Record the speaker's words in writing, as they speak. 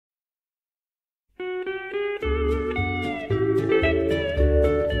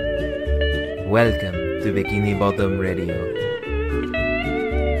Welcome to Bikini Bottom Radio.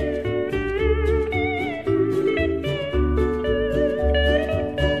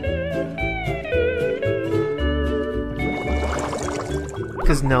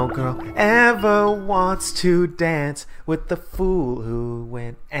 Cause no girl ever wants to dance with the fool who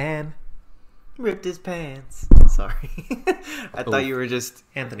went and ripped his pants. Sorry. I thought you were just...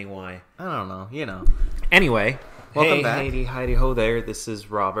 Anthony Y. I don't know, you know. Anyway, Welcome back. Hey, Heidi ho there. This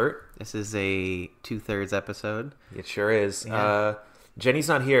is Robert. This is a 2/3 episode. It sure is. Yeah. Jenny's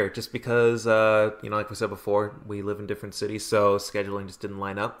not here just because, like we said before, we live in different cities, so scheduling just didn't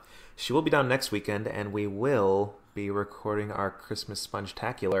line up. She will be down next weekend, and we will be recording our Christmas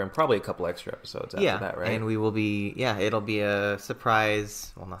Sponge-tacular and probably a couple extra episodes after that, right? And we will be, it'll be a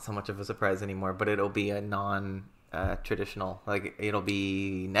surprise. Well, not so much of a surprise anymore, but it'll be a non-traditional. Like, it'll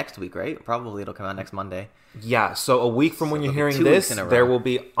be next week, right? Probably it'll come out next Monday. Yeah, so a week from when you're hearing this, there will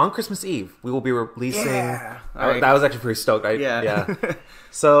be, on Christmas Eve, we will be releasing... Yeah! That was actually pretty stoked. Yeah.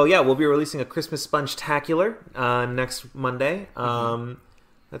 So, we'll be releasing a Christmas Sponge-tacular next Monday.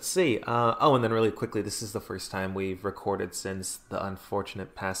 Let's see. And then really quickly, this is the first time we've recorded since the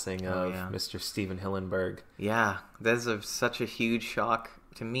unfortunate passing of Mr. Steven Hillenburg. Yeah, that's such a huge shock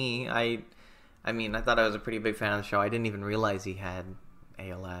to me. I mean, I thought I was a pretty big fan of the show. I didn't even realize he had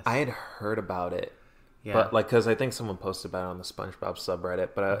ALS. I had heard about it. Yeah. But, because I think someone posted about it on the SpongeBob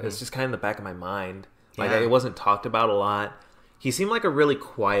subreddit, but it's just kind of in the back of my mind. It wasn't talked about a lot. He seemed like a really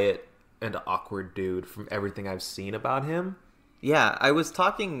quiet and awkward dude from everything I've seen about him. Yeah, I was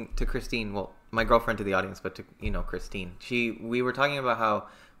talking to Christine, well, my girlfriend to the audience, but to, Christine. We were talking about how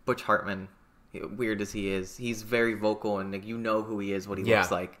Butch Hartman, weird as he is, he's very vocal and who he is, what he looks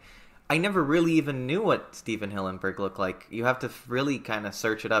like. I never really even knew what Steven Hillenburg looked like. You have to really kind of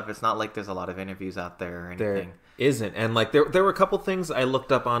search it up. It's not like there's a lot of interviews out there or anything. There isn't. And there were a couple things I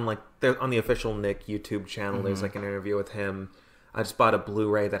looked up on on the official Nick YouTube channel. Mm-hmm. There's an interview with him. I just bought a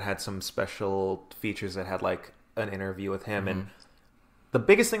Blu-ray that had some special features that had an interview with him. Mm-hmm. And the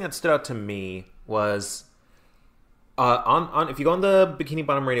biggest thing that stood out to me was on if you go on the Bikini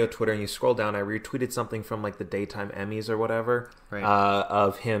Bottom Radio Twitter and you scroll down, I retweeted something from the daytime Emmys or whatever, right.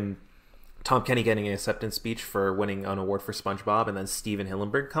 Of him, Tom Kenny getting an acceptance speech for winning an award for SpongeBob, and then Steven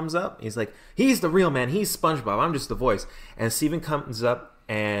Hillenburg comes up. He's like, he's the real man. He's SpongeBob. I'm just the voice. And Steven comes up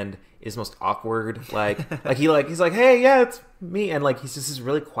and is most awkward. He's like, hey, yeah, it's me. And he's just this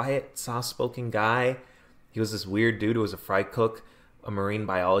really quiet, soft-spoken guy. He was this weird dude who was a fry cook, a marine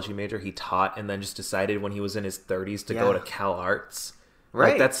biology major. He taught and then just decided when he was in his 30s to go to Cal Arts.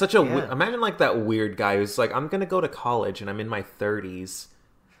 Right. That's such a... Imagine that weird guy who's like, I'm going to go to college and I'm in my 30s.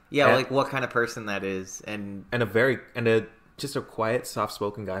 Yeah, what kind of person that is, and just a quiet,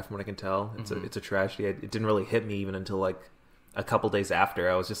 soft-spoken guy from what I can tell. It's a tragedy. It didn't really hit me even until a couple days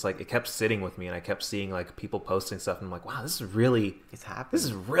after. I was just it kept sitting with me, and I kept seeing people posting stuff, and I'm like, wow, this is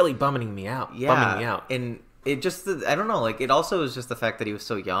really bumming me out. Yeah, bumming me out. And it just, I don't know. It also was just the fact that he was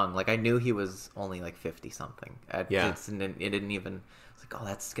so young. I knew he was only 50 something. And it didn't even. Oh,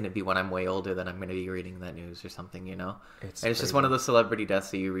 that's going to be when I'm way older than I'm going to be reading that news or something, It's just one of those celebrity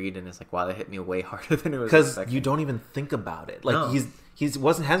deaths that you read and it's wow, that hit me way harder than it was. Because you don't even think about it. No.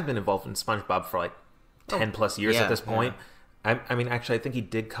 Hasn't been involved in SpongeBob for 10 plus years at this point. Yeah. I mean, actually, I think he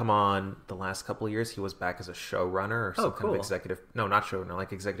did come on the last couple of years. He was back as a showrunner or some kind of executive. No, not showrunner,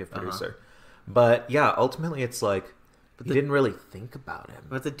 executive producer. But yeah, ultimately, it's you didn't really think about him.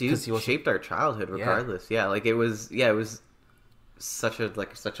 But the dude shaped our childhood regardless. Yeah, it was such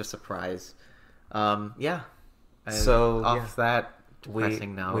a surprise. That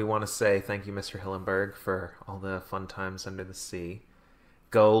depressing note, we want to say thank you, Mr. Hillenburg, for all the fun times under the sea.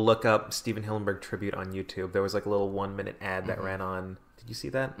 Go look up Steven Hillenburg tribute on YouTube. There was a little 1-minute ad that ran on. Did you see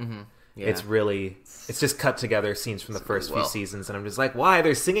that? Mm-hmm. Yeah. It's just cut together scenes from the first few seasons, and I'm just why?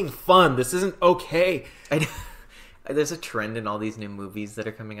 They're singing fun. This isn't okay. There's a trend in all these new movies that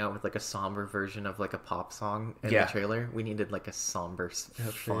are coming out with a somber version of a pop song in the trailer. We needed a somber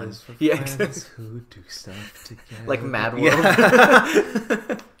fun. Yeah, exactly. Who do stuff together. Mad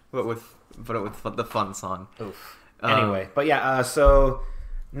World. but with the fun song. Oof. Anyway, but so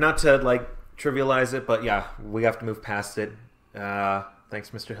not to trivialize it, but we have to move past it.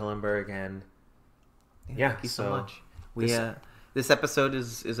 Thanks, Mr. Hillenburg, and thank you so much. This episode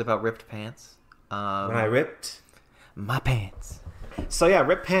is about ripped pants. When I ripped my pants. So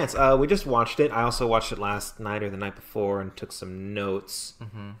ripped pants. We just watched it. I also watched it last night or the night before and took some notes.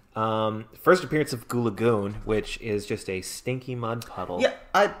 Mm-hmm. First appearance of Goo Lagoon, which is just a stinky mud puddle. Yeah,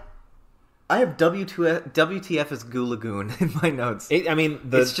 I have WTF as Goo Lagoon in my notes.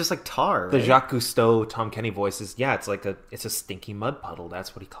 It's just like tar. The right? Jacques Cousteau Tom Kenny voice is it's a stinky mud puddle.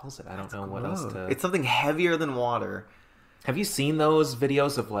 That's what he calls it. I don't know what else to. It's something heavier than water. Have you seen those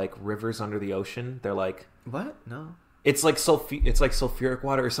videos of like rivers under the ocean? They're like What? No. it's like sulfuric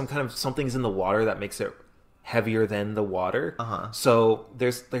water or something's in the water that makes it heavier than the water. So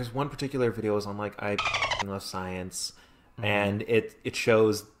there's one particular video is on like I love science, and it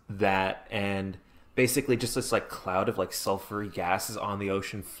shows that, and basically just this like cloud of like sulfury gases on the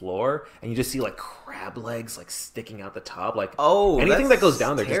ocean floor, and you just see like crab legs like sticking out the top, like anything that goes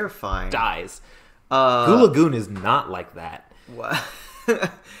down there terrifying. just dies. Goo Lagoon is not like that. What?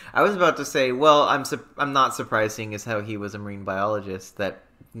 I was about to say, well, I'm not surprised, seeing as how he was a marine biologist, that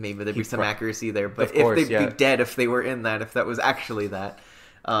maybe there'd be some accuracy there, but they'd be dead if they were in that, if that was actually that.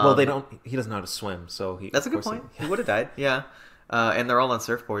 Well, he doesn't know how to swim, so that's a good point. He would have died. Yeah. And they're all on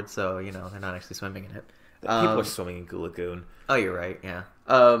surfboards, so, they're not actually swimming in it. People are swimming in Goo Lagoon. Oh, you're right, yeah.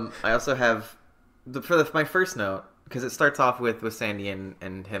 I also have, my first note, because it starts off with Sandy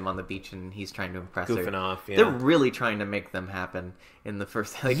and him on the beach, and he's trying to impress her. Goofing off, yeah. They're really trying to make them happen in the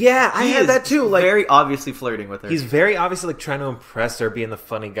first... Like, I had that too. Like, very obviously flirting with her. He's very obviously like trying to impress her, being the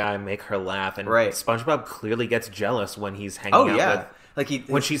funny guy, make her laugh, and right. SpongeBob clearly gets jealous when he's hanging out with... Like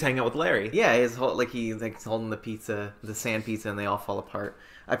when she's hanging out with Larry. Yeah, he's holding the pizza, the sand pizza, and they all fall apart.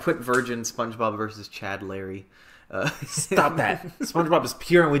 I put Virgin SpongeBob versus Chad Larry. Stop that. SpongeBob is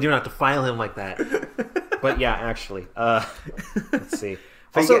pure, and we do not defile him like that. But yeah, actually, let's see.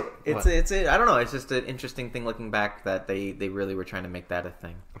 Also, it's I don't know. It's just an interesting thing looking back that they really were trying to make that a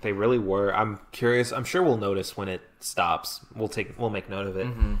thing. They really were. I'm curious. I'm sure we'll notice when it stops. We'll make note of it.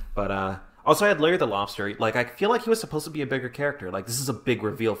 But also, I had Larry the Lobster. Like, I feel like he was supposed to be a bigger character. Like, this is a big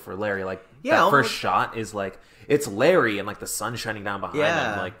reveal for Larry. Like, that first shot is like, it's Larry and like the sun shining down behind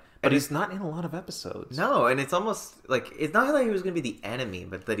him. Like, but he's not in a lot of episodes. No, and it's almost like, it's not like he was going to be the enemy,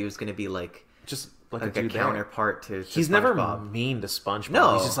 but that he was going to be like just like a counterpart to he's SpongeBob. Never mean to SpongeBob.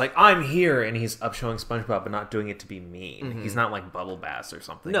 No, he's just like, I'm here, and he's up showing SpongeBob, but not doing it to be mean. He's not like Bubble Bass or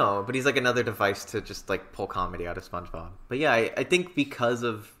something. No, but he's like another device to just like pull comedy out of SpongeBob. But yeah, I think because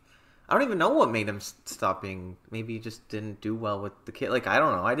of, I don't even know what made him stop being. Maybe he just didn't do well with the kid. Like, I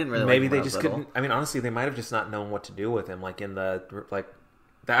don't know. I didn't really. Maybe they just couldn't. I mean, honestly, they might have just not known what to do with him. Like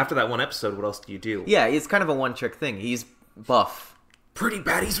after that one episode, what else do you do? Yeah, it's kind of a one-trick thing. He's buff. Pretty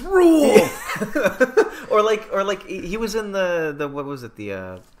baddies rule. or like he was in the what was it,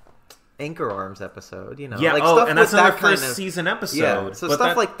 the Anchor Arms episode, Yeah, like stuff and that's not first season episode. Yeah, so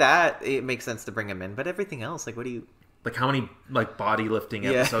stuff like that, it makes sense to bring him in. But everything else, like, what do you like? How many like body lifting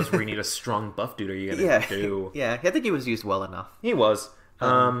episodes where you need a strong buff dude are you gonna do? Yeah, I think he was used well enough. He was.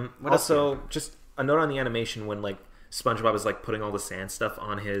 Also, just a note on the animation when like SpongeBob is like putting all the sand stuff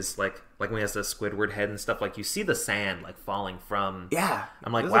on his like when he has the Squidward head and stuff, like you see the sand like falling from. Yeah,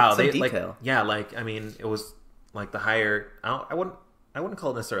 I'm like, wow, they detail. like I mean, it was like the higher. I wouldn't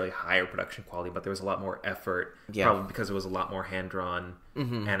call it necessarily higher production quality, but there was a lot more effort. Yeah, probably because it was a lot more hand drawn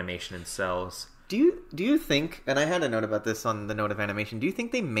animation and cells. Do you think? And I had a note about this on the note of animation. Do you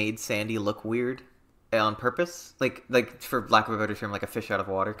think they made Sandy look weird on purpose, like for lack of a better term, like a fish out of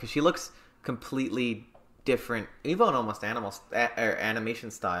water? Because she looks completely different, even almost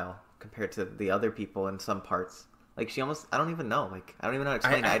animation style compared to the other people in some parts. Like, she almost, I don't even know. Like, I don't even know how to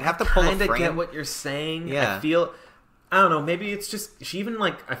explain it. I'd have to pull a frame. I get what you're saying. Yeah. I don't know, maybe it's just, she even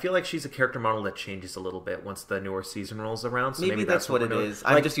like, I feel like she's a character model that changes a little bit once the newer season rolls around. So maybe that's what it is.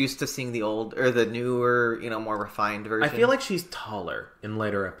 I'm just used to seeing the old, or the newer, more refined version. I feel like she's taller in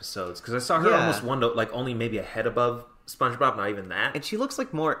later episodes, because I saw her almost like only maybe a head above SpongeBob, not even that. And she looks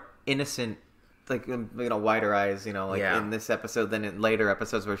like more innocent, like, wider eyes, in this episode than in later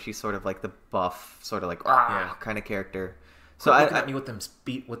episodes where she's sort of like the buff, sort of like kind of character. So looking at me with them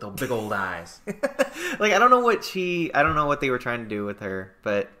with the big old eyes. Like, I don't know what they were trying to do with her,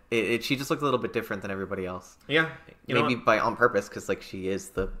 but she just looked a little bit different than everybody else. Yeah, maybe on purpose, because like she is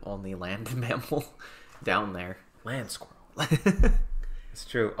the only land mammal down there. Land squirrel. It's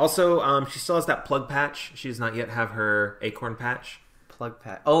true. Also, she still has that plug patch. She does not yet have her acorn patch. Plug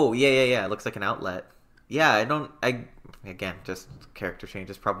patch. Oh, yeah. It looks like an outlet. Yeah, again, just character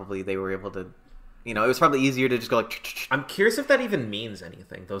changes. Probably they were able to, it was probably easier to just go like. I'm curious if that even means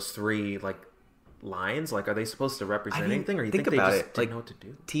anything. Those three like lines, like, are they supposed to represent anything, or you think they just didn't know what to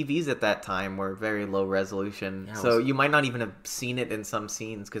do? TVs at that time were very low resolution, so you might not even have seen it in some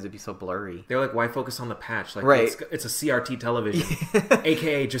scenes because it'd be so blurry. They're like, why focus on the patch? Like, right. It's a CRT television,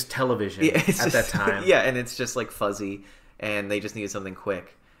 aka just television at that time. Yeah, and it's just like fuzzy, and they just needed something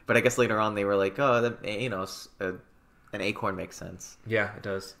quick. But I guess later on they were like, oh, an acorn makes sense. Yeah, it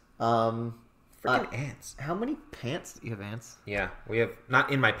does. Freaking ants. How many pants? You have ants? Yeah, we have,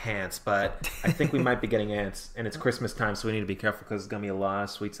 not in my pants, but I think we might be getting ants. And it's Christmas time, so we need to be careful because there's going to be a lot of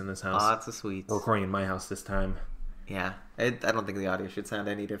sweets in this house. Lots of sweets. We're recording in my house this time. Yeah, I don't think the audio should sound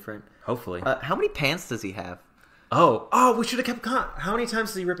any different. Hopefully. How many pants does he have? Oh, we should have kept count. How many times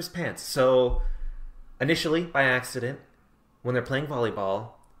does he rip his pants? So, initially, by accident, when they're playing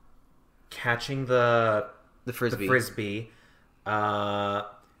volleyball, catching the frisbee,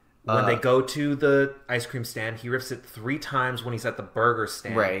 when they go to the ice cream stand, he rips it 3 times when he's at the burger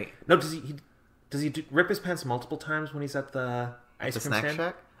stand. Right. No, does he rip his pants multiple times when he's at the ice cream snack stand?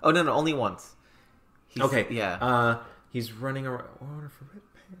 shack? Oh, no, only once. Okay. Yeah. He's running around.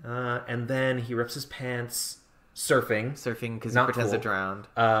 And then he rips his pants surfing. Surfing because he pretends to drown.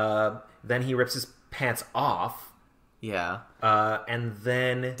 Then he rips his pants off. Yeah. And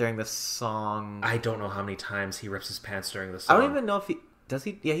then... During the song... I don't know how many times he rips his pants during the song. I don't even know if he... Does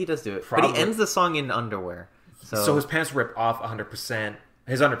he? Yeah, he does do it. Probably. But he ends the song in underwear. So his pants rip off 100%.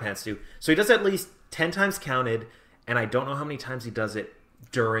 His underpants do. So he does at least 10 times counted, and I don't know how many times he does it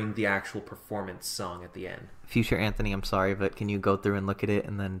during the actual performance song at the end. Future Anthony, I'm sorry, but can you go through and look at it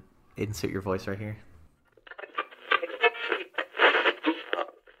and then insert your voice right here?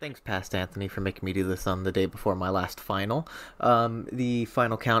 Thanks, Past Anthony, for making me do this on the day before my last final. The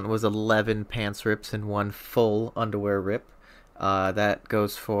final count was 11 pants rips and 1 full underwear rip. That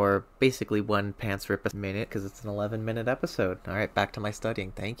goes for basically 1 pants rip a minute because it's an 11-minute episode. All right, back to my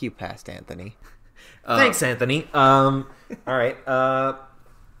studying. Thank you, Past Anthony. Thanks, Anthony. All right.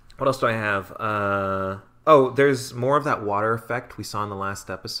 What else do I have? There's more of that water effect we saw in the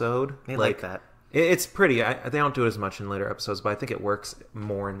last episode. I like that. It's pretty. They don't do it as much in later episodes, but I think it works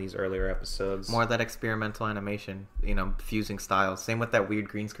more in these earlier episodes. More of that experimental animation, fusing styles. Same with that weird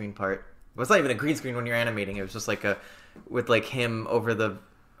green screen part. Well, it's not even a green screen when you're animating. It was just like with him over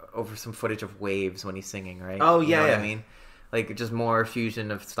some footage of waves when he's singing, right? Oh, yeah. You know what I mean? Like, just more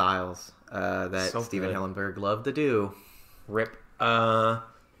fusion of styles that So Steven good. Hillenburg loved to do. Rip.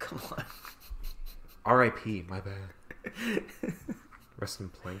 Come on. R.I.P. My bad. Rest in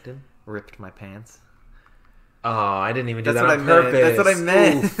plankton. Ripped my pants. Oh, I didn't even do That's that what on I meant. purpose. That's what I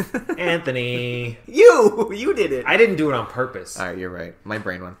meant. Oof. Anthony. You did it. I didn't do it on purpose. All right, you're right. My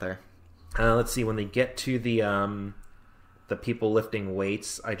brain went there. Let's see. When they get to the people lifting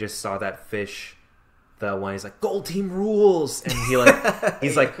weights, I just saw that fish. The one he's like, "Gold team rules," and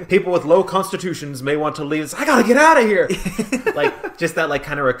he's like, "People with low constitutions may want to leave." I gotta get out of here. Like just that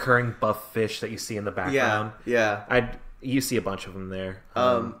kind of recurring buff fish that you see in the background. Yeah. You see a bunch of them there.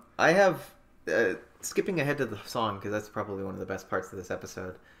 I have skipping ahead to the song because that's probably one of the best parts of this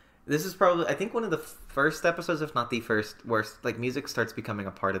episode. This is probably, I think, one of the first episodes, if not the first, where music starts becoming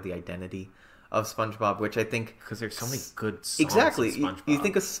a part of the identity of SpongeBob, which I think because there's so many good songs. Exactly. In SpongeBob. You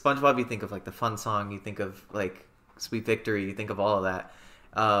think of SpongeBob, you think of the fun song, you think of Sweet Victory, you think of all of that.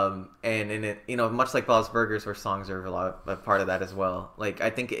 And in it, much like Bob's Burgers, where songs are a part of that as well. I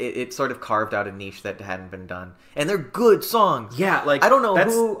think it sort of carved out a niche that hadn't been done, and they're good songs. Yeah, I don't know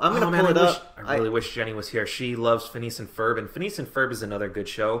who. I'm gonna pull it up. I really wish Jenny was here. She loves Phineas and Ferb, and Phineas and Ferb is another good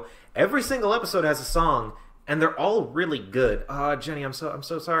show. Every single episode has a song, and they're all really good. Jenny, I'm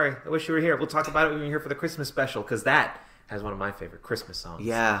so sorry. I wish you were here. We'll talk about it when you're here for the Christmas special, because that has one of my favorite Christmas songs.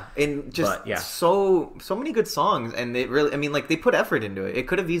 Yeah, and so many good songs, and they really, they put effort into it. It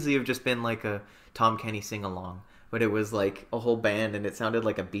could have easily have just been like a Tom Kenny sing along, but it was like a whole band, and it sounded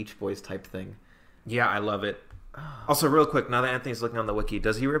like a Beach Boys type thing. Yeah, I love it. Also, real quick, now that Anthony's looking on the wiki,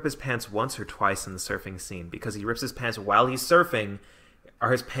 does he rip his pants once or twice in the surfing scene? Because he rips his pants while he's surfing.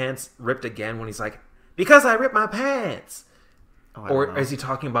 Are his pants ripped again when he's like, "Because I ripped my pants"? Or is he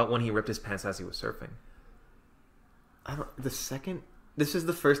talking about when he ripped his pants as he was surfing? This is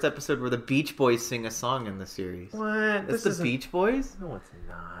the first episode where the Beach Boys sing a song in the series. What? This is the Beach Boys? No, it's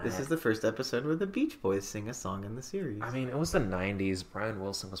not. This is the first episode where the Beach Boys sing a song in the series. I mean, it was the 90s. Brian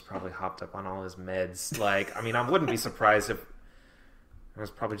Wilson was probably hopped up on all his meds. I wouldn't be surprised if it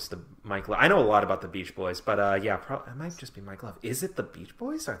was probably just a Mike Love. I know a lot about the Beach Boys, but it might just be Mike Love. Is it the Beach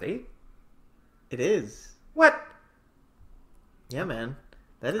Boys? Are they? It is. What? Yeah, man.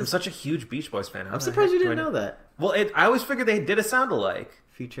 I'm such a huge Beach Boys fan. I'm surprised you didn't know that. Well, I always figured they did a sound-alike.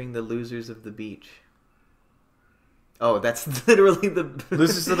 Featuring the Losers of the Beach. Oh, that's literally the...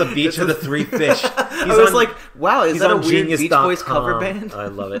 Losers of the Beach are the 3 fish. I was like, wow, is that a weird Beach Boys cover band? I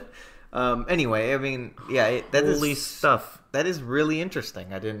love it. Anyway, Holy stuff. That is really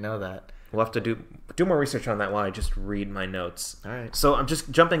interesting. I didn't know that. We'll have to do more research on that while I just read my notes. All right. So I'm just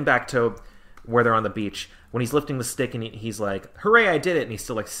jumping back to where they're on the beach. When he's lifting the stick and he's like, "Hooray, I did it!" and he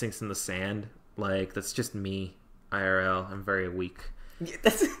still sinks in the sand. That's just me, IRL. I'm very weak. Yeah,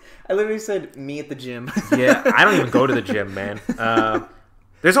 I literally said me at the gym. Yeah, I don't even go to the gym, man.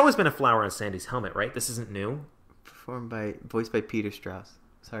 There's always been a flower on Sandy's helmet, right? This isn't new. Voiced by Peter Strauss.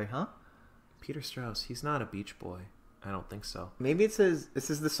 Sorry, huh? Peter Strauss, he's not a Beach Boy. I don't think so. Maybe it says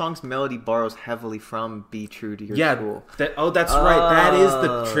the song's melody borrows heavily from "Be True to Your School." That's right. That is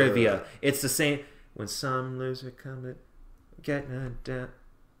the trivia. It's the same. When some loser come to get down.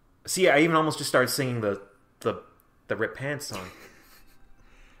 See, I even almost just started singing the Rip Pants song.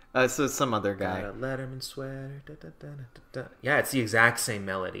 So it's some other guy. Got a Letterman sweater. Da, da, da, da, da. Yeah, it's the exact same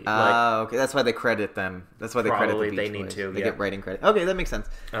melody. Okay, that's why they credit them. That's why they credit the Beach they need Boys. to. They get writing credit. Okay, that makes sense.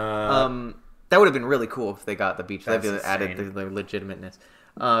 That would have been really cool if they got the Beach. That would have added the legitimateness.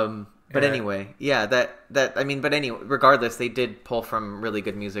 But anyway, yeah, but anyway, regardless, they did pull from really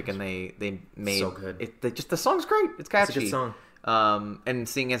good music, and they made so good. The song's great. It's catchy. It's a good song. And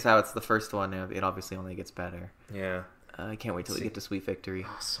seeing as how it's the first one, it obviously only gets better. Yeah. I can't wait till we get to Sweet Victory.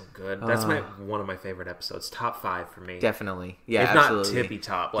 Oh, so good. That's one of my favorite episodes. Top 5 for me. Definitely. Yeah, if absolutely. not tippy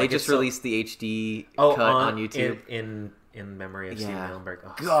top. They just released the HD cut on YouTube. In memory of Steven Hillenburg.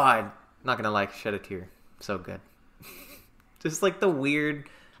 Oh, God. Not gonna lie, shed a tear. So good. Just like the weird...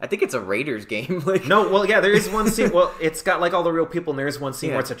 I think it's a Raiders game. There is one scene. Well, it's got like all the real people, and there is one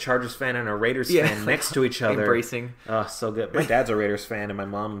scene where it's a Chargers fan and a Raiders fan next to each other, embracing. Oh, so good. My dad's a Raiders fan, and my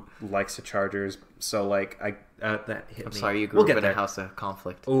mom likes the Chargers. So like, that hit me. I'm sorry, you grew up in a house of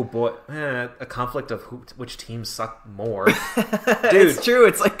conflict. Oh boy, a conflict of which teams suck more. Dude, it's true.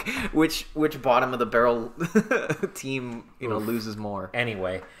 It's like which bottom of the barrel team loses more.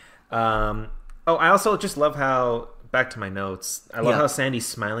 Anyway, I also just love how. Back to my notes. I love how Sandy's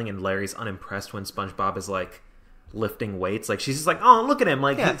smiling and Larry's unimpressed when SpongeBob is like lifting weights. Like she's just like, "Oh, look at him!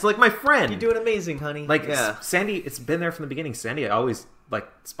 Like he's like my friend. You're doing amazing, honey." Like Sandy, it's been there from the beginning. Sandy always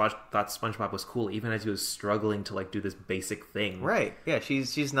thought SpongeBob was cool, even as he was struggling to like do this basic thing. Right? Yeah.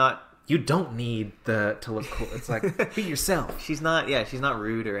 She's not. You don't need to look cool. It's like be yourself. She's not. Yeah. She's not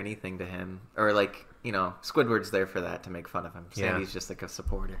rude or anything to him, or like Squidward's there for that to make fun of him. Sandy's just like a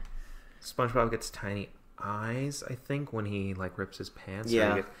supporter. SpongeBob gets tiny eyes, I think, when he like rips his pants.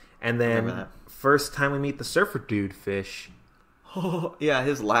 Yeah. And then first time we meet the surfer dude fish. Oh, yeah,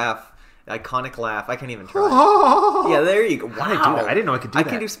 his laugh. Iconic laugh. I can't even try. Yeah, there you go. Wow. How did I do that? I didn't know I could do that. I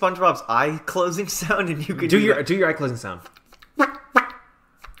can do SpongeBob's eye closing sound, and you can do your eye closing sound. There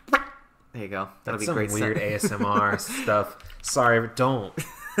you go. That'll be some great. Weird ASMR stuff. Sorry, don't.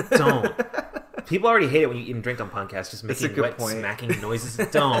 People already hate it when you eat and drink on podcasts, just making wet smacking noises.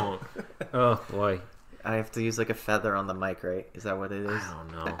 Don't. Oh boy. I have to use like a feather on the mic, right? Is that what it is? I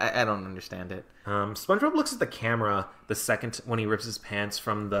don't know. I don't understand it. SpongeBob looks at the camera the second when he rips his pants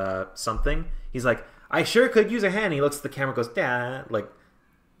from the something. He's like, "I sure could use a hand." He looks at the camera, goes, "Dad." Like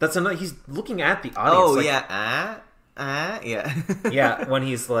that's another. He's looking at the audience. Oh like, yeah, yeah. Yeah. When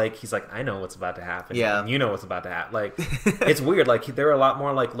he's like, "I know what's about to happen." Yeah, and you know what's about to happen. Like it's weird. Like they're a lot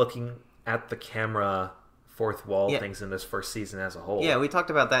more like looking at the camera. Fourth wall things in this first season as a whole. Yeah, we talked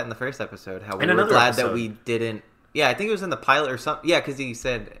about that in the first episode. How we were glad that we didn't. Yeah, I think it was in the pilot or something. Yeah, because he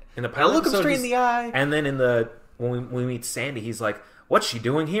said in the pilot, look him straight in the eye. And then when we meet Sandy, he's like, "What's she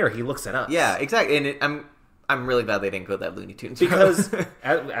doing here?" He looks at us. Yeah, exactly. And I'm really glad they didn't go that Looney Tunes because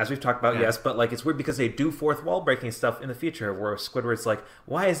as we've talked about, yes, but like it's weird because they do fourth wall breaking stuff in the future where Squidward's like,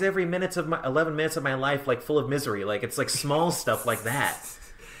 "Why is every 11 minutes of my life like full of misery?" Like it's like small stuff like that.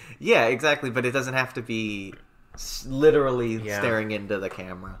 Yeah, exactly. But it doesn't have to be literally staring into the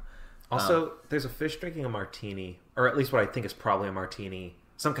camera. Also, there's a fish drinking a martini, or at least what I think is probably a martini,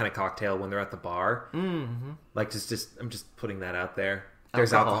 some kind of cocktail when they're at the bar. Mm-hmm. Like, I'm just putting that out there.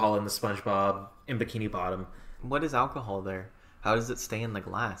 There's alcohol in the SpongeBob in Bikini Bottom. What is alcohol there? How does it stay in the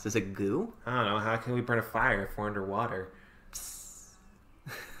glass? Is it goo? I don't know. How can we burn a fire if we're underwater?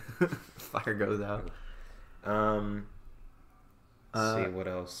 Fire goes out. Let's see what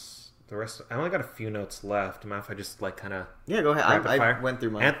else. The rest, I only got a few notes left. Mind if I just like kind of go ahead. I went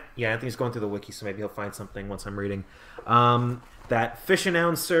through mine. Anthony's going through the wiki, so maybe he'll find something once I'm reading. That fish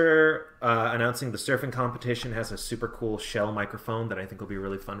announcer announcing the surfing competition has a super cool shell microphone that I think will be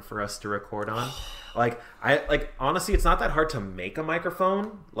really fun for us to record on. Honestly, it's not that hard to make a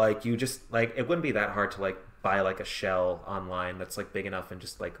microphone. Like you just like it wouldn't be that hard to like buy like a shell online that's like big enough and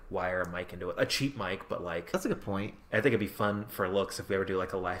just like wire a mic into it. A cheap mic, but like that's a good point. I think it'd be fun for looks if we ever do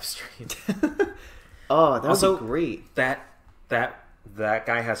like a live stream. Oh, that would be great. That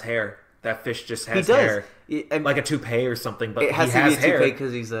guy has hair. That fish just has hair, like a toupee or something. But it has he to has be a toupee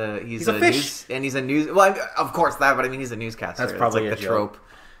because he's a fish, and he's a news. Well, of course that, but I mean he's a newscaster. That's probably like a the trope.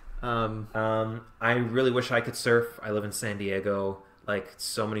 I really wish I could surf. I live in San Diego. Like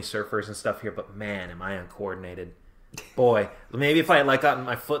so many surfers and stuff here, but man, am I uncoordinated. Boy, maybe if I had like gotten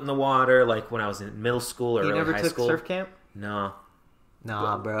my foot in the water, like when I was in middle school or You early never high took school. surf camp? No,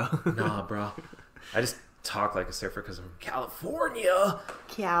 Nah, bro. nah, bro. I just talk like a surfer because I'm from California.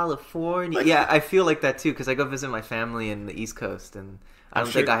 California. Yeah, I feel like that too because I go visit my family in the East Coast and I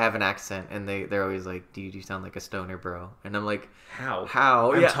don't think I have an accent, and they're always like, "Dude, you sound like a stoner, bro." And I'm like,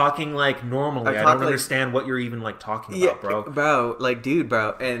 How? Yeah. I'm talking like normally. I don't understand what you're even like talking about, bro. Bro, like, dude,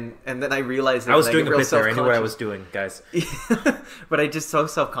 bro. And then I realized that I was doing a real bit there. I knew what I was doing, guys. But I just so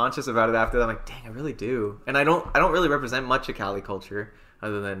self-conscious about it after that. I'm like, dang, I really do. And I don't really represent much of Cali culture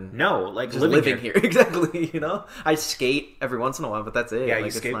other than like just living here. Exactly, you know? I skate every once in a while, but that's it. Yeah, like,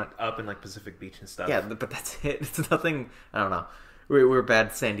 you skate up in like Pacific Beach and stuff. Yeah, but that's it. It's nothing. I don't know. We're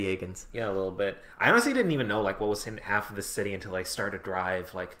bad San Diegans. Yeah, a little bit. I honestly didn't even know like what was in half of the city until I started to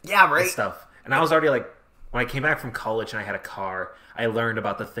drive, like right, and stuff. And I was already like, when I came back from college and I had a car, I learned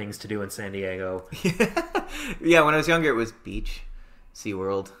about the things to do in San Diego. Yeah, when I was younger, it was beach,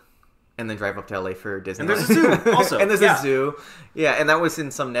 SeaWorld, and then drive up to LA for Disneyland. And there's a zoo also. And there's a zoo. Yeah, and that was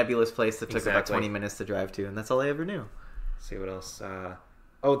in some nebulous place that took about 20 minutes to drive to, and that's all I ever knew. Let's see what else.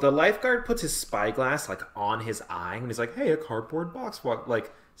 Oh, the lifeguard puts his spyglass like on his eye when he's like, "Hey, a cardboard box."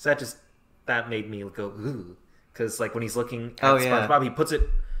 Like, so that made me go ooh, because like when he's looking at SpongeBob, he puts it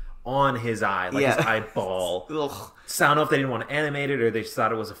on his eye, like his eyeball. So I don't know if they didn't want to animate it or they just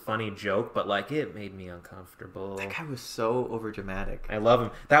thought it was a funny joke, but like it made me uncomfortable. That guy was so overdramatic. I love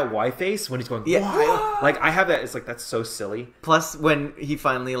him. That Y face when he's going, why? Like I have that. It's like that's so silly. Plus, when he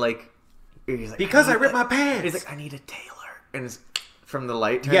finally he's like, because I ripped my pants. He's like, I need a tailor, and it's from the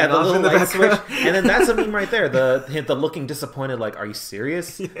light. Yeah, the little light switch, and then that's a meme right there. The looking disappointed, like, "Are you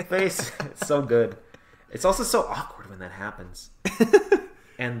serious?" face. It's so good. It's also so awkward when that happens.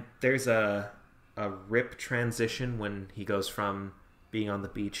 And there's a rip transition when he goes from being on the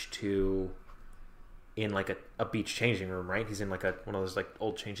beach to in like a beach changing room. Right? He's in like one of those like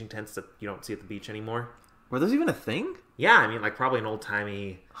old changing tents that you don't see at the beach anymore. Were those even a thing? Yeah, I mean, like probably an old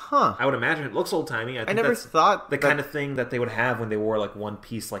timey. Huh? I would imagine it looks old timey. I never thought the kind of thing that they would have when they wore like one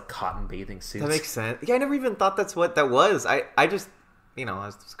piece like cotton bathing suits. That makes sense. Yeah, I never even thought that's what that was. I just, I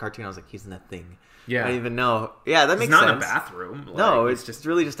was a cartoon. I was like, he's in that thing. Yeah, I didn't even know. Yeah, that makes sense. It's not a bathroom. Like, no, it's just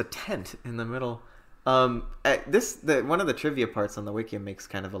really just a tent in the middle. One of the trivia parts on the wiki makes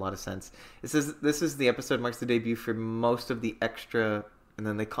kind of a lot of sense. It says this is the episode marks the debut for most of the extra. And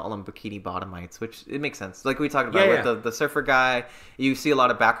then they call them Bikini Bottomites, which it makes sense. Like we talked about with the surfer guy, you see a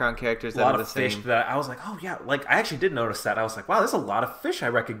lot of background characters that are the same. A lot of fish that I was like, oh yeah, like I actually did notice that. I was like, wow, there's a lot of fish I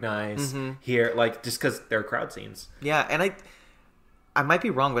recognize here, like just because they're crowd scenes. Yeah, and I might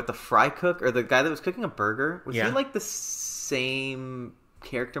be wrong, but the fry cook or the guy that was cooking a burger was he like the same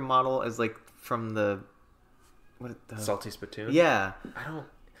character model as like from the Salty Spittoon? Yeah, I don't.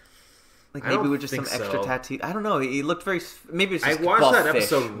 Like maybe with just some extra tattoo. I don't know. He looked very. Maybe it's just I watched that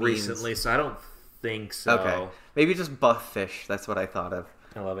episode recently, so I don't think so. Okay, maybe just buff fish. That's what I thought of.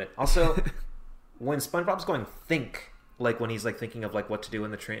 I love it. Also, when SpongeBob's going think, like when he's like thinking of like what to do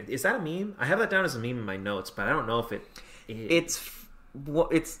in the train, is that a meme? I have that down as a meme in my notes, but I don't know if it is.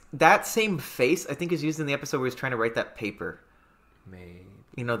 It's that same face. I think is used in the episode where he's trying to write that paper. Maybe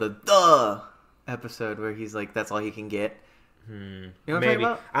the episode where he's like, that's all he can get. You know what I'm talking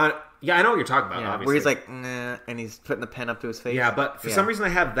about? Yeah, I know what you're talking about, obviously. Where he's like, nah, and he's putting the pen up to his face. Yeah, but for some reason I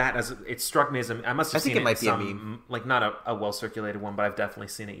have that as... It struck me as I must have seen it might be some, a meme. Like, not a well-circulated one, but I've definitely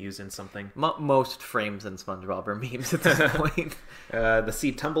seen it used in something. Most frames in SpongeBob are memes at this point. The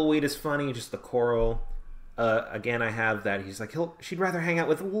sea tumbleweed is funny, just the coral. Again, I have that. He's like, she'd rather hang out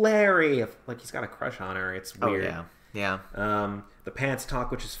with Larry. Like, he's got a crush on her. It's weird. Oh, yeah. The pants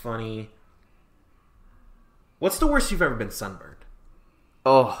talk, which is funny. What's the worst you've ever been sunburned?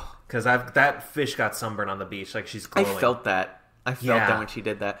 Oh, because that fish got sunburned on the beach. Like she's glowing. I felt that when she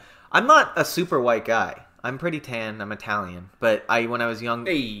did that. I'm not a super white guy. I'm pretty tan. I'm Italian. But when I was young,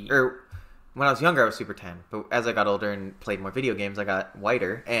 when I was younger, I was super tan. But as I got older and played more video games, I got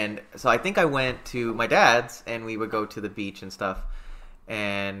whiter. And so I think I went to my dad's, and we would go to the beach and stuff.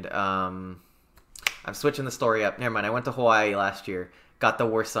 And I'm switching the story up. Never mind. I went to Hawaii last year. Got the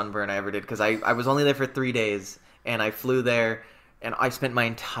worst sunburn I ever did because I was only there for 3 days and I flew there and I spent my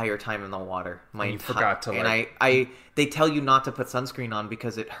entire time in the water. Forgot to and they tell you not to put sunscreen on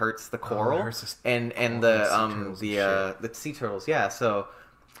because it hurts the coral and the sea turtles. Yeah, so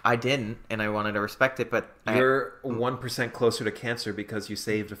I didn't and I wanted to respect it, but you're 1% closer to cancer because you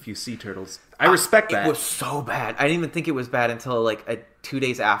saved a few sea turtles. I respect that. It was so bad. I didn't even think it was bad until like 2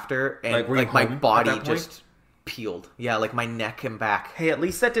 days after, and like my body just. peeled. Yeah, like my neck and back. Hey, at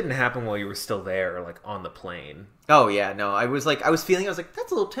least that didn't happen while you were still there, like on the plane. Oh yeah, no, I was like that's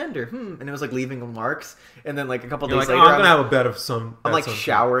a little tender, and it was like leaving marks, and then like a couple days Like, later, I'm gonna have a bed of some. I'm like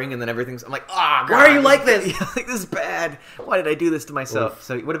showering, and then everything's. I'm like, ah, why are you like this? Yeah, like this is bad. Why did I do this to myself? Oof.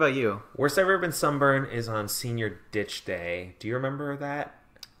 So, what about you? Worst I've ever been sunburned is on Senior Ditch Day. Do you remember that?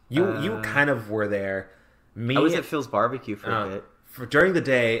 You kind of were there. Me, I was at Phil's barbecue for a bit. During the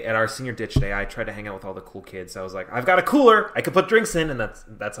day at our Senior Ditch Day, I tried to hang out with all the cool kids. I was like, I've got a cooler, I could put drinks in, and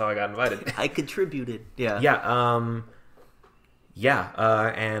that's how I got invited. I contributed. Yeah.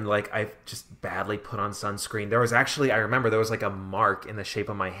 And like I just badly put on sunscreen. There was actually, I remember there was like a mark in the shape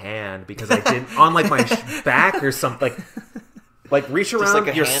of my hand because I didn't on like my back or something. Like reach around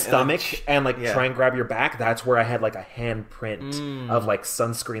like your stomach and like try and grab your back. That's where I had like a handprint of like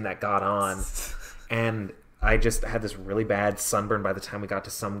sunscreen that got on, and I just had this really bad sunburn by the time we got to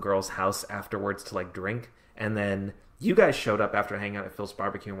some girl's house afterwards to like drink. And then you guys showed up after hanging out at Phil's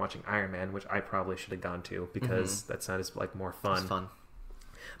barbecue and watching Iron Man, which I probably should have gone to because that sounded like more fun. It was fun.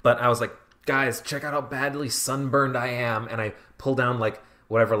 But I was like, guys, check out how badly sunburned I am. And I pulled down like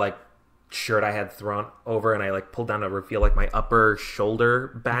whatever like shirt I had thrown over, and I like pulled down to reveal like my upper shoulder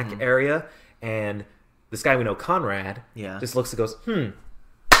back area. And this guy we know, Conrad, just looks and goes,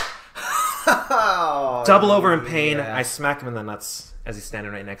 double over in pain. Yeah. I smack him in the nuts as he's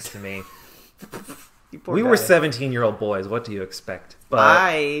standing right next to me. We were 17-year-old boys. What do you expect? But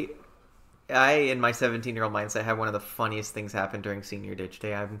I, in my 17-year-old mindset, had one of the funniest things happen during Senior Ditch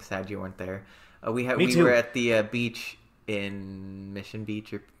Day. I'm sad you weren't there. We were at the beach in Mission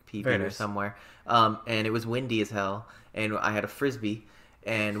Beach or PB or somewhere, and it was windy as hell. And I had a frisbee,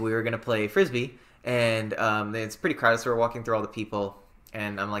 and we were gonna play frisbee, and it's pretty crowded, so we're walking through all the people.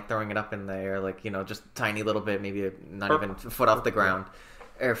 And I'm like throwing it up in the air, like, you know, just tiny little bit, maybe not even a foot off the ground,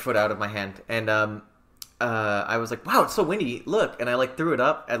 or a foot out of my hand. And I was like, wow, it's so windy. Look. And I like threw it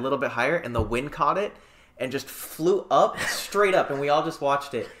up a little bit higher, and the wind caught it and just flew up straight up. And we all just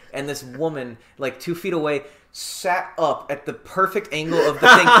watched it. And this woman, like 2 feet away, sat up at the perfect angle of the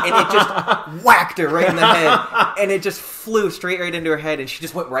thing, and it just whacked her right in the head, and it just flew straight right into her head, and she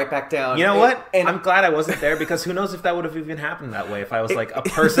just went right back down. You know what? And I'm glad I wasn't there, because who knows if that would have even happened that way if I was like a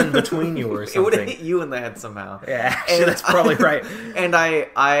person between you or something. It would have hit you in the head somehow. Yeah, actually, that's probably right. And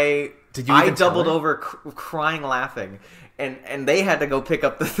I doubled over crying, laughing, and they had to go pick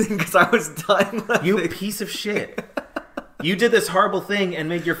up the thing because I was dying laughing. You piece of shit. You did this horrible thing and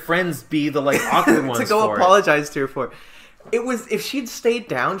made your friends be the like awkward ones to go for apologize to her for it. It was, if she'd stayed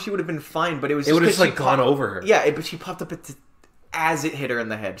down, she would have been fine. But it was, it would have just like gone over her. Yeah, but she popped up as it hit her in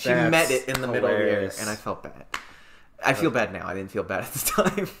the head. She met it in the middle of the air, and I felt bad. I feel bad now. I didn't feel bad at the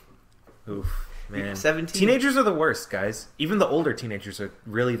time. Oof, man. 17. Teenagers are the worst, guys. Even the older teenagers are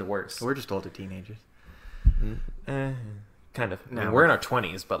really the worst. We're just older teenagers. Kind of. No, I mean, we're in our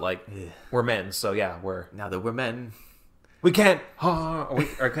 20s, but like we're men, so yeah, we're. Now that we're men. We can't. We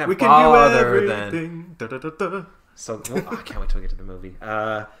can do everything. Da, da, da, da. So I can't wait till we get to the movie.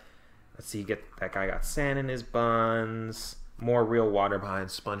 Let's see. Get that guy got sand in his buns. More real water behind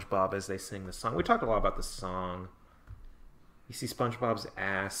SpongeBob as they sing the song. We talked a lot about the song. You see SpongeBob's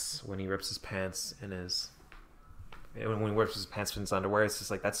ass when he rips his pants in his. When he rips his pants in his underwear, it's just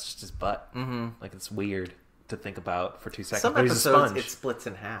like that's just his butt. Mm-hmm. Like it's weird to think about for 2 seconds. Some but episodes it splits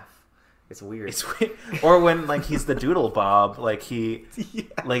in half. It's weird. It's weird. Or when like he's the doodle bob, like he,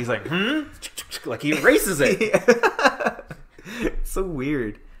 like he's like, like he erases it. It's so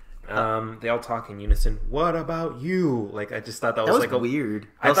weird. They all talk in unison. What about you? Like I just thought that was like weird.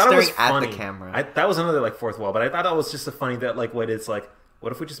 I thought it was staring funny. at the camera. That was another like fourth wall, but I thought that was just a funny that like what it's like.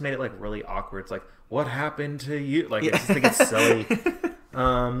 What if we just made it like really awkward? It's like, what happened to you? Like I just think it's silly.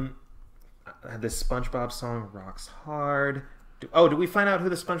 This SpongeBob song rocks hard. Did we find out who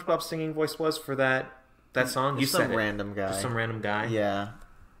the SpongeBob singing voice was for that song? You said random guy. Just some random guy. Yeah.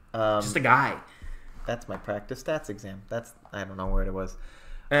 Just a guy. That's my practice stats exam. I don't know where it was.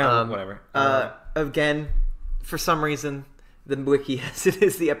 Whatever. Again, for some reason, the wiki has it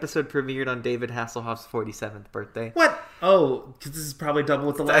is the episode premiered on David Hasselhoff's 47th birthday. What? Oh, because this is probably double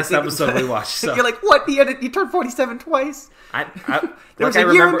with the last episode we watched. So. You're like, what? He turned 47 twice? There was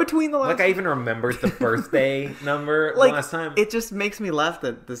a year in between the last. Like I even remembered the birthday number like, last time. It just makes me laugh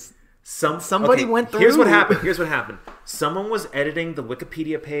that somebody went through. Here's what happened. Someone was editing the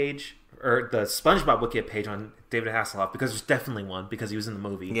Wikipedia page or the SpongeBob Wikipedia page on David Hasselhoff because there's definitely one because he was in the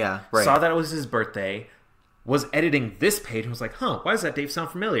movie. Yeah, right. Saw that it was his birthday. Was editing this page and was like, why does that Dave sound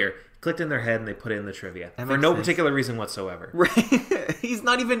familiar? Clicked in their head and they put it in the trivia. For no particular reason whatsoever. Right. He's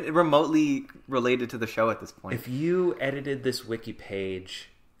not even remotely related to the show at this point. If you edited this wiki page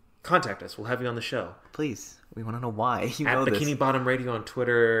contact us. We'll have you on the show. Please, we want to know why. You At know Bikini this. Bottom Radio on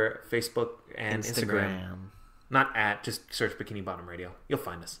Twitter, Facebook, and Instagram. Instagram. Not at, just search Bikini Bottom Radio. You'll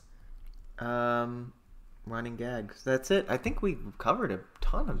find us. Running gags. That's it. I think we covered a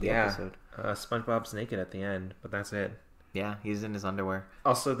ton of the episode. SpongeBob's naked at the end, but that's it. Yeah, he's in his underwear.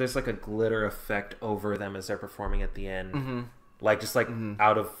 Also, there's like a glitter effect over them as they're performing at the end. Mm-hmm. Like, just like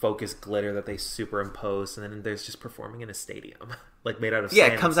out of focus glitter that they superimpose, and then there's just performing in a stadium. Like, made out of sand.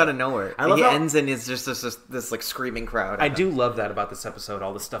 Yeah, it comes out of nowhere. I love he how... ends and it's just this like screaming crowd. I do love that about this episode.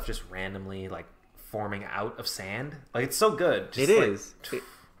 All the stuff just randomly like forming out of sand. Like, it's so good. Just, It like, is.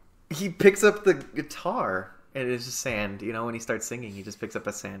 He picks up the guitar and it's just sand. You know, when he starts singing, he just picks up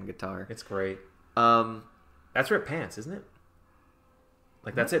a sand guitar. It's great. Um, That's where it pants, isn't it?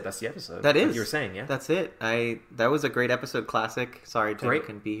 Like, that's it. That's the episode. that is. Like you were saying, yeah. That's it. That was a great episode. Classic. Sorry, Jenny Great.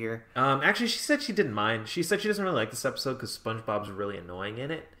 couldn't be here. Actually, she said she didn't mind. She said she doesn't really like this episode because SpongeBob's really annoying in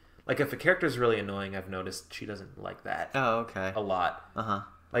it. Like, if a character's really annoying, I've noticed she doesn't like that Oh, okay. a lot. Uh-huh.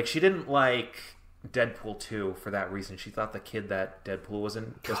 Like, she didn't like Deadpool 2 for that reason. She thought the kid that Deadpool was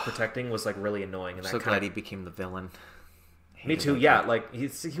protecting was, like, really annoying. And So that glad he became the villain. Me too, yeah. Like, he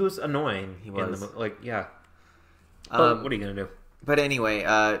was annoying. He was. Like, yeah. But what are you going to do? But anyway,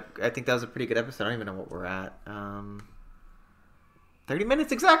 I think that was a pretty good episode. I don't even know what we're at. 30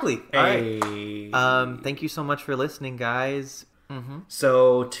 minutes exactly. All right. Thank you so much for listening, guys. Mm-hmm.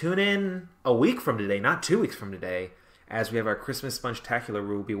 So tune in a week from today, not 2 weeks from today, as we have our Christmas Sponge-tacular.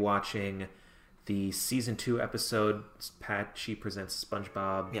 We'll be watching the season 2 episode, Patchy Presents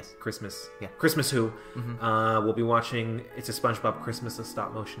SpongeBob. Yes. Christmas. Yeah. Christmas Who. Mm-hmm. We'll be watching It's a SpongeBob Christmas, a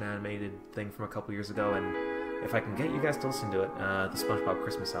stop-motion animated thing from a couple years ago, and if I can get you guys to listen to it, the SpongeBob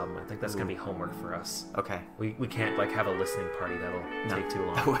Christmas album, I think that's going to be homework for us. Okay. We can't, like, have a listening party that'll take too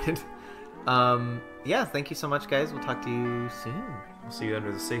long. That would. Yeah, thank you so much, guys. We'll talk to you soon. We'll see you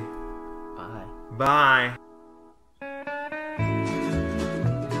under the sea. Bye. Bye.